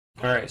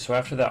Alright, so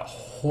after that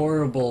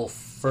horrible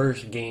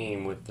first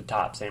game with the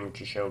Topps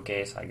Amateur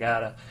Showcase, I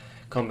gotta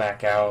come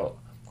back out.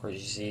 Of course, you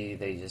see,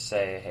 they just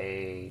say,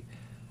 hey,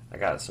 I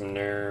got some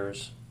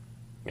nerves.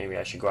 Maybe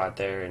I should go out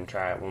there and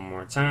try it one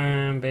more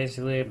time,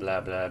 basically, blah,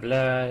 blah,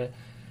 blah.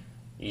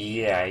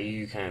 Yeah,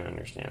 you kind of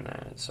understand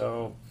that.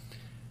 So,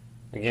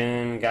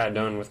 again, got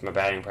done with my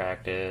batting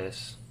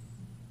practice.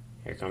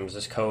 Here comes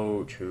this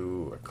coach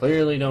who I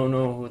clearly don't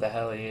know who the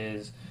hell he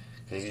is,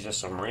 because he's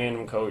just some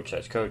random coach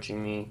that's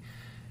coaching me.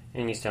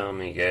 And he's telling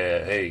me,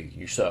 yeah, hey,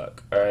 you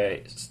suck.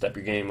 Alright, step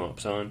your game up,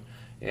 son.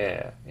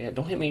 Yeah,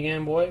 don't hit me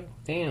again, boy.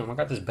 Damn, I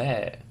got this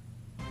bat.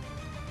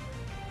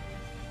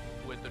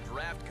 With the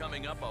draft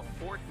coming up a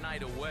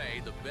fortnight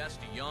away, the best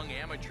young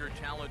amateur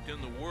talent in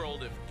the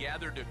world have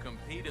gathered to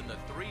compete in the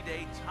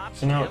three-day top.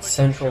 So now it's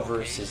Central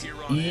versus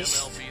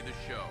East.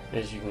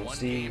 As you can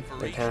see,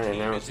 they're kind of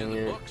announcing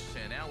it.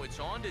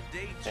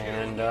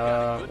 And,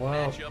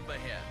 well,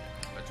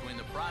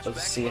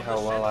 let's see how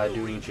well I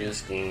do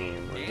this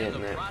game. We're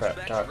getting that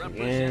prep talk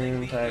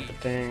again type of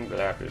thing,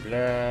 blah, blah,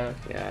 blah.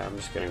 Yeah, I'm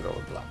just going to go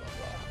with blah, blah,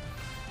 blah.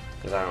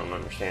 Because I don't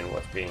understand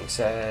what's being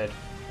said.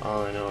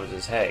 All I know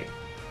is, hey,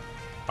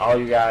 all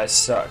you guys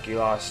suck. You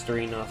lost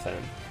 3-0.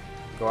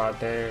 Go out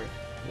there.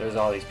 There's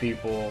all these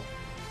people.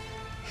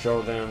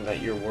 Show them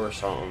that you're worth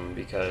something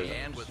because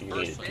you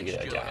needed to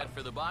get a job.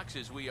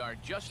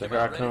 So here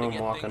I come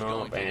walking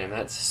up, and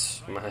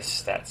that's my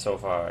stats so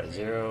far.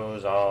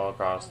 Zeros all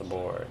across the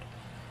board.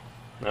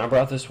 Now I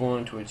brought this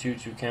one to a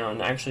 2-2 count,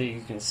 and actually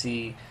you can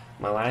see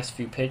my last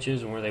few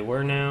pitches and where they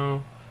were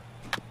now.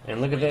 And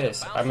look at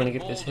this. I'm going to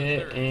get this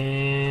hit,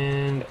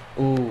 and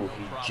ooh,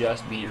 he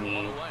just beat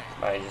me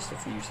by just a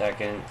few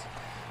seconds.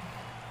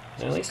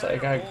 And at least I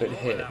got a good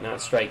hit,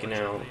 not striking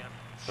out.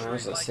 That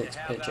was a 6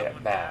 pitch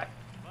at bat.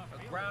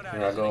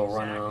 Here I go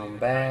running on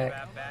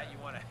back,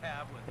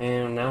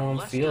 and now I'm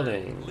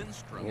fielding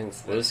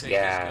against this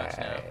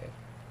guy.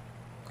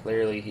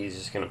 Clearly he's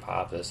just going to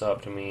pop this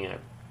up to me. I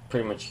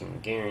pretty much can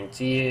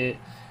guarantee it.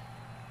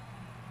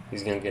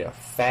 He's going to get a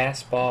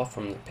fastball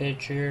from the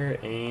pitcher,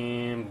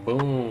 and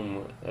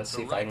boom. Let's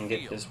see if I can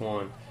get this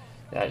one.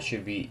 That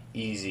should be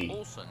easy.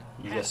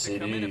 Yes,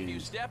 it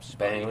is.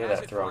 Bang, look at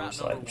that throw. I'm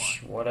just like,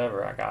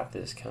 whatever, I got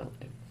this.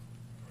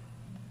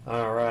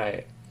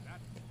 Alright.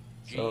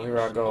 So here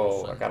I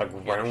go. I got a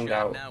ground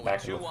out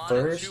back in the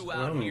first. And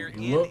I'm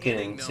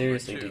looking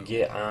seriously to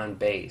get on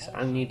base.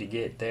 I need to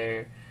get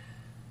there.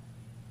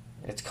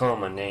 It's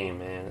calling my name,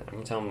 man.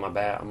 I'm telling my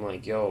bat, I'm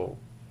like, yo,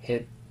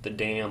 hit the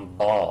damn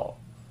ball.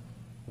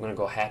 I'm going to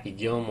go Happy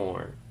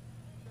Gilmore.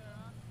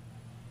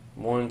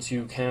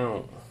 1-2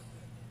 count.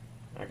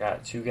 I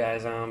got 2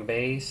 guys on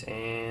base,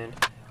 and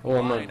oh,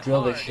 I'm going to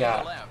drill this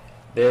shot.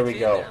 There we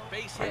go.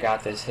 I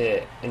got this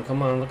hit. And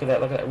come on, look at that,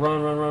 look at that.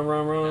 Run, run, run,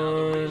 run,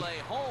 run.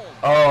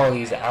 Oh,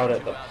 he's out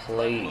at the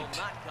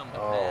plate.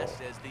 Oh,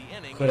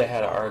 could have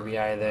had an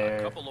RBI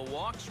there.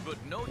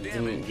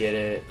 Didn't get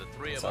it.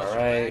 It's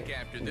alright.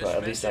 But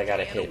at least I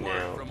got a hit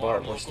now.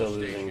 But we're still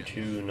losing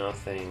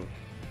 2-0.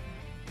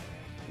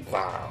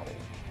 Wow.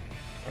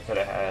 I could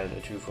have had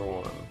a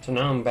 2-for-1. So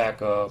now I'm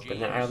back up,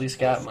 and I at least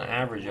got my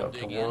average up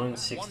to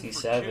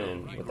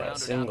 167 with that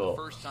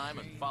single.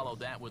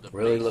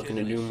 Really looking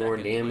to do more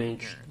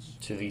damage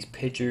to these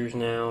pitchers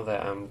now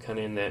that I'm kind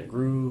of in that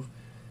groove.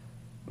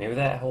 Maybe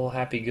that whole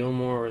Happy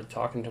Gilmore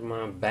talking to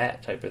my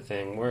bat type of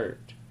thing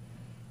worked.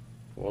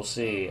 We'll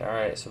see.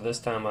 Alright, so this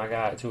time I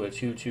got to a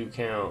 2-2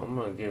 count. I'm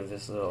going to give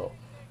this little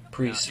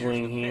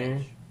pre-swing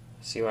here.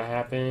 See what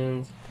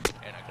happens.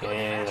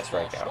 And a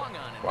strikeout.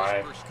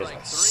 Why? Because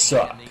I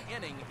suck.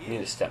 I need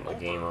to step my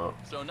game up.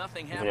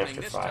 Even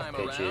after 5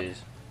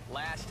 pitches.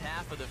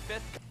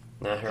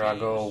 Now here I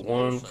go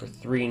 1 for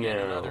 3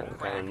 now.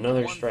 Got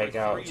another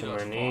strikeout to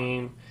my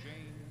name.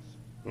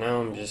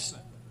 Now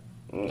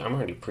I'm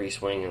already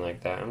pre-swinging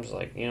like that. I'm just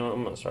like, you know,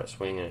 I'm going to start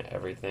swinging at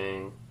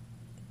everything.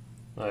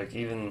 Like,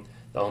 even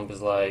the ump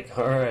is like,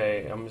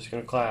 alright, I'm just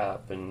going to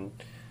clap and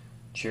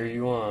cheer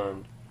you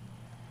on.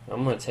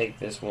 I'm going to take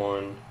this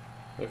one.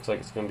 Looks like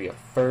it's going to be a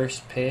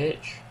first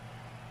pitch.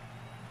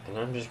 And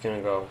I'm just going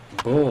to go,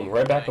 boom,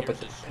 right back up at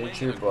the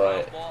pitcher,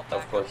 but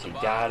of course he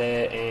got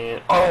it.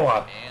 And, oh,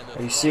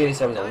 are you serious?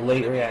 That was a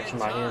late reaction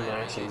by him and I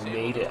actually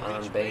made it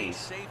on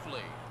base.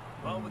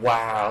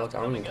 Wow, look,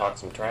 I'm going to talk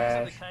some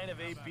trash.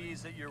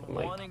 I'm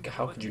like,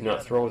 how could you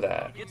not throw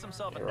that?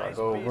 Here I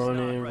go,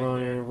 running,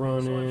 running,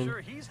 running.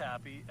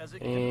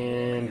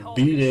 And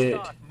beat it.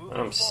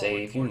 I'm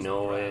safe, you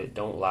know it.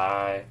 Don't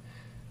lie.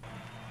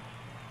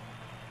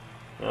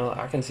 Well,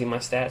 I can see my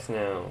stats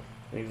now.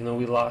 Even though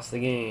we lost the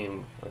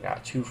game, I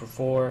got 2 for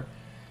 4.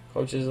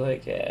 Coach is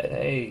like, yeah,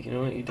 hey, you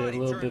know what, you did a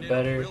little bit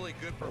better.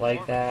 I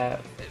like that.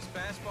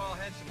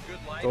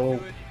 Go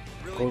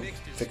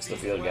fix the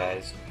field,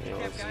 guys. You know,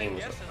 this game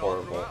was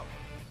horrible.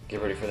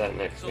 Get ready for that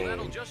next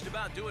game.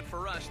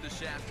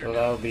 So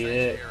that'll be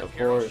it, of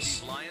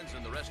course.